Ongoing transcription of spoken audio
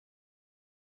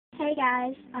Hey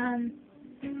guys,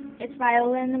 it's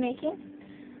Viola in the making.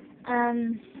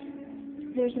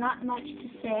 There's not much to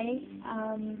say.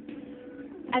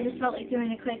 I just felt like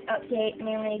doing a quick update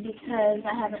mainly because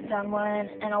I haven't done one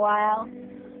in a while.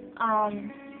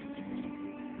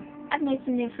 I've made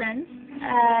some new friends.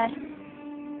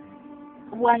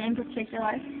 One in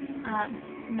particular,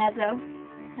 Mezzo.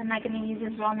 I'm not going to use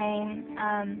his real name,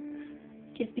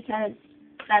 just because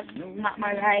that's not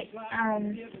my right.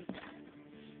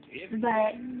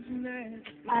 But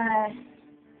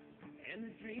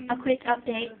a quick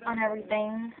update on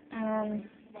everything. I'm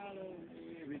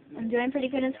doing pretty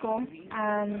good in school.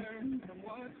 I'm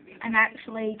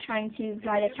actually trying to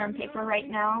write a term paper right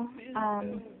now.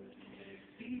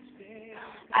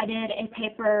 I did a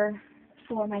paper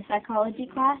for my psychology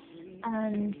class,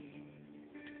 and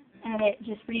it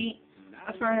just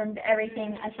reaffirmed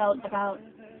everything I felt about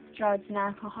drugs and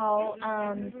alcohol.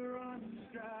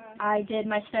 I did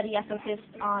my study. I focused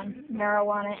on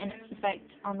marijuana and its effect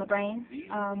on the brain,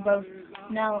 both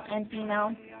male and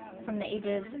female, from the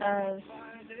ages of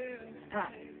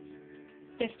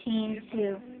 15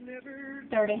 to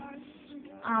 30.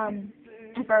 And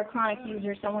for a chronic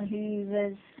user, someone who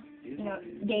uses,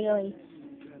 daily,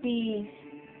 the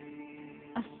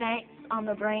effects on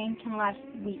the brain can last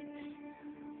weeks.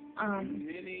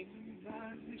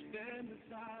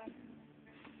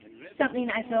 Something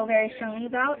I feel very strongly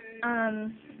about.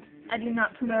 I do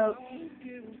not promote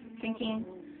drinking,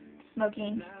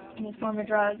 smoking, any form of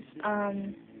drugs.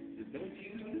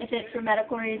 If it's for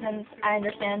medical reasons, I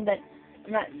understand, but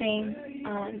I'm not saying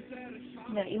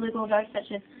illegal drugs such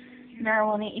as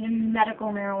marijuana, even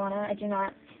medical marijuana, I do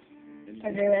not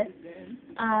agree with.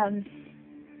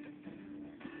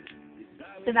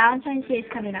 The Valentine's Day is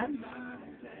coming up.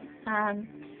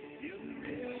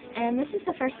 And this is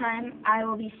the first time I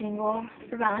will be single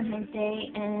for Valentine's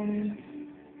Day in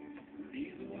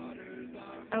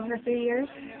over 3 years.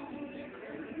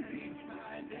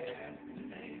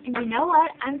 And you know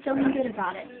what? I'm feeling good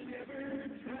about it.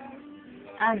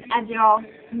 As you all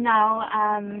know,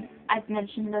 I've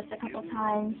mentioned this a couple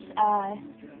times.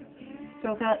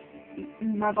 Broke up,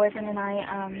 my boyfriend and I,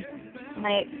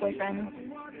 my ex-boyfriend.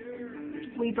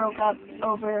 We broke up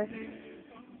over,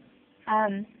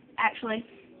 actually,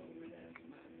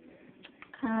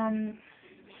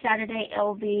 Saturday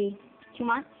it'll be 2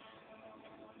 months.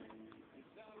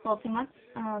 Well, 2 months,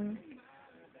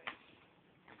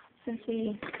 since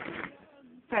we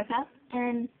broke up,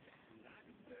 and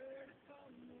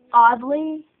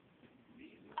oddly,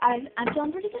 I'm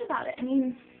feeling pretty good about it. I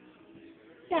mean,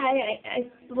 yeah, I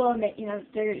will admit,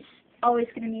 there's always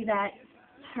going to be that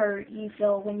hurt you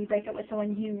feel when you break up with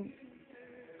someone you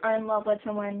are in love with,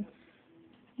 someone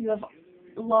you have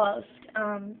loved,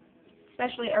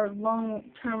 especially a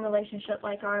long-term relationship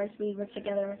like ours. We were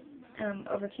together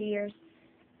over 2 years,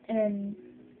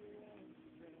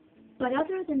 but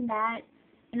other than that,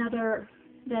 and other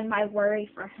than my worry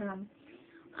for him,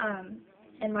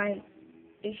 and my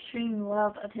extreme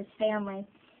love of his family,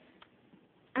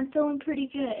 I'm feeling pretty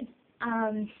good.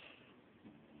 I've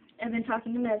been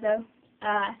talking to Mezzo,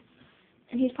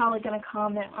 and he's probably going to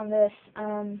comment on this.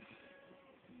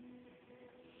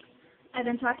 I've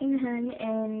been talking to him,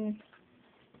 and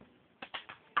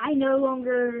I no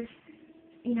longer,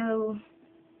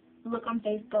 look on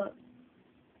Facebook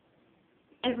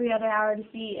every other hour to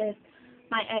see if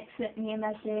my ex sent me a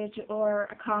message or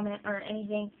a comment or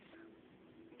anything.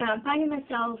 But I'm finding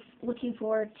myself looking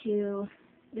forward to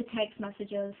the text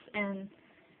messages and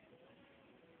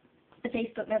the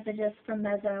Facebook messages from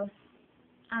Mezzo,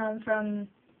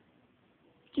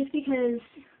 just because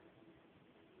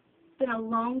it's been a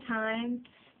long time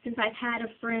since I've had a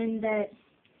friend that,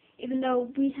 even though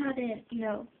we haven't,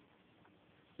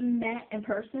 met in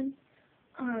person,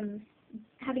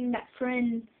 having that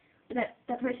friend,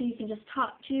 that person you can just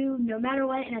talk to no matter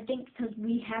what, and I think because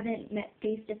we haven't met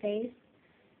face to face,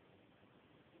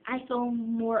 I feel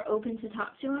more open to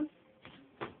talk to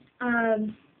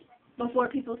him. Before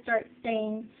people start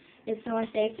saying it's so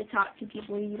unsafe to talk to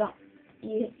people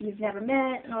you've never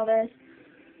met and all this,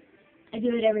 I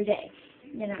do it every day,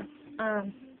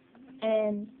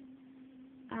 and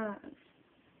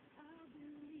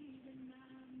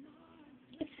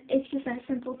it's just that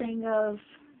simple thing of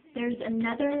there's a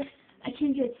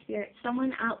kindred spirit,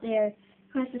 someone out there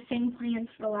who has the same plans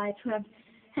for life, who has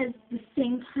the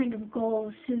same kind of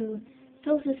goals, who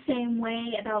feels the same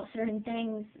way about certain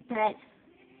things, that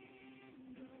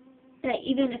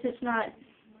even if it's not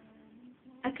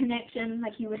a connection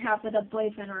like you would have with a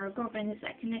boyfriend or a girlfriend, it's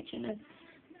that connection of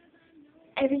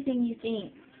everything you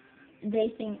think, they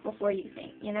think before you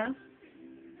think,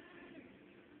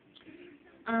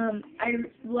 I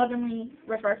lovingly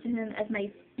refer to him as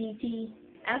my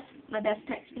BTF, my best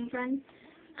texting friend.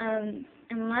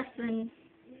 In less than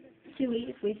 2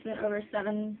 weeks, we sent over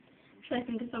I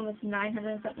think it's almost 900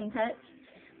 and something texts,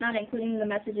 not including the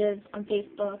messages on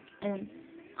Facebook and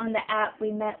on the app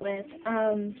we met with.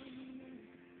 I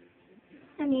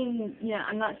mean,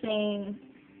 I'm not saying,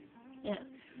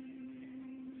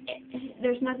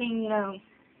 there's nothing,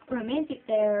 romantic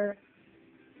there,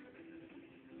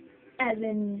 as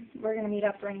in we're going to meet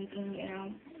up or anything,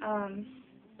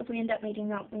 if we end up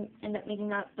meeting up, we end up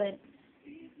meeting up, but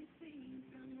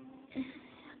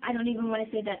I don't even want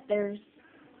to say that there's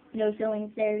no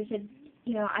feelings there, because,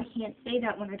 I can't say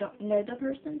that when I don't know the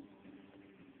person.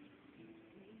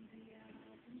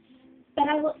 But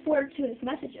I look forward to his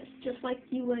messages, just like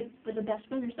you would with a best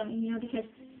friend or something, because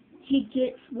he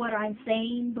gets what I'm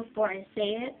saying before I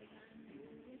say it.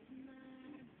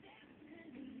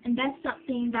 And that's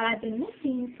something that I've been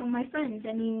missing from my friends.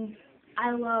 I mean,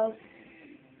 I love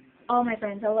all my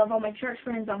friends. I love all my church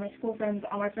friends, all my school friends,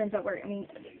 all my friends at work. I mean,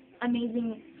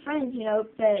 amazing friends,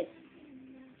 but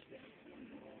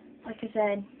like I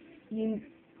said,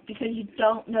 because you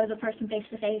don't know the person face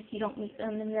to face, you don't meet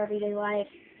them in your everyday life,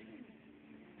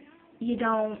 you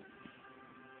don't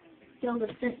feel the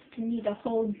sense to need to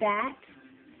hold back,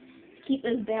 keep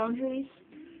those boundaries.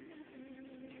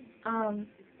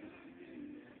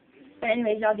 But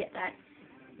anyways, y'all get that.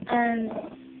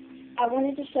 I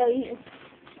wanted to show you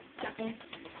something.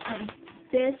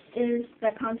 This is the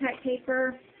contact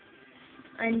paper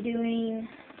I'm doing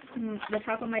the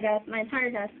top of my desk, my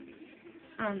entire desk.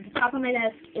 The top of my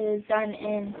desk is done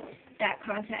in that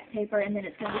contact paper, and then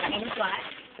it's going to be painted black,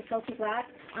 the silky black.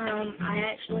 I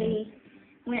actually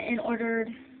went and ordered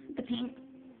the paint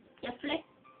yesterday,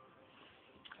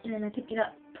 and then I picked it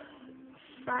up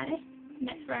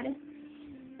next Friday,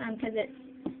 because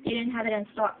they didn't have it in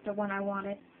stock, the one I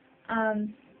wanted.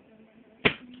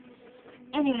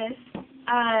 Anyways,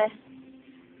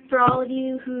 for all of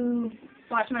you who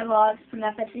watch my vlogs from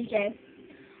FSCJ,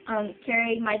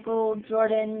 Carrie, Michael,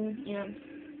 Jordan,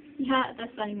 yeah,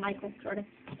 that's funny, Michael, Jordan,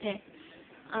 okay.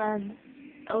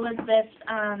 Elizabeth,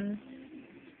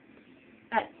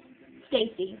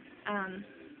 Stacy,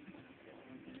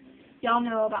 y'all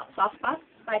know about Soft Spots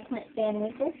by Clint Van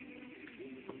Winkle.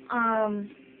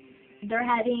 They're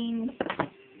having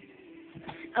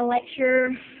a lecture,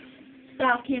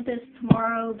 South Campus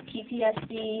tomorrow,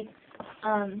 PTSD,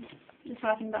 just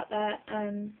talking about that.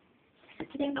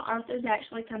 I think the author's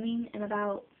actually coming in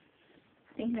about,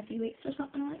 in a few weeks or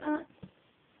something like that.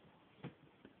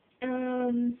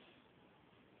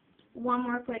 One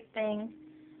more quick thing.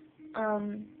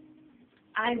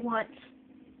 I want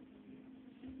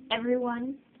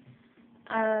everyone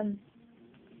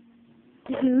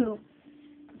who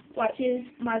watches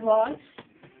my vlogs,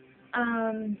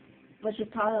 which is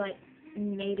probably like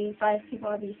maybe 5 people.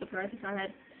 I'd be surprised if I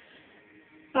had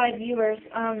 5 viewers,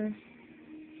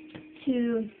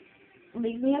 to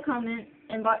leave me a comment,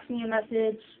 inbox me a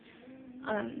message,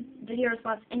 video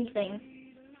response, anything,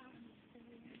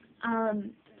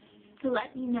 to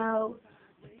let me know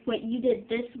what you did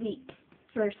this week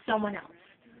for someone else.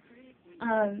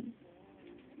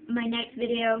 My next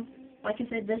video, like I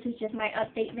said, this is just my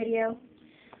update video,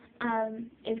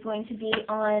 is going to be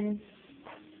on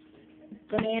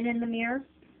the man in the mirror,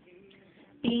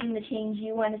 being the change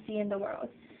you want to see in the world.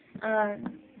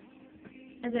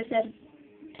 As I said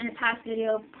in a past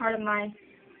video, part of my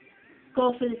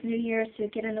goal for this new year is to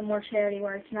get into more charity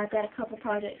work, and I've got a couple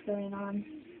projects going on.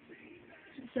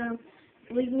 So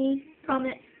leave me a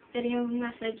comment, video,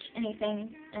 message,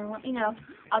 anything, and let me know.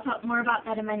 I'll talk more about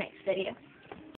that in my next video.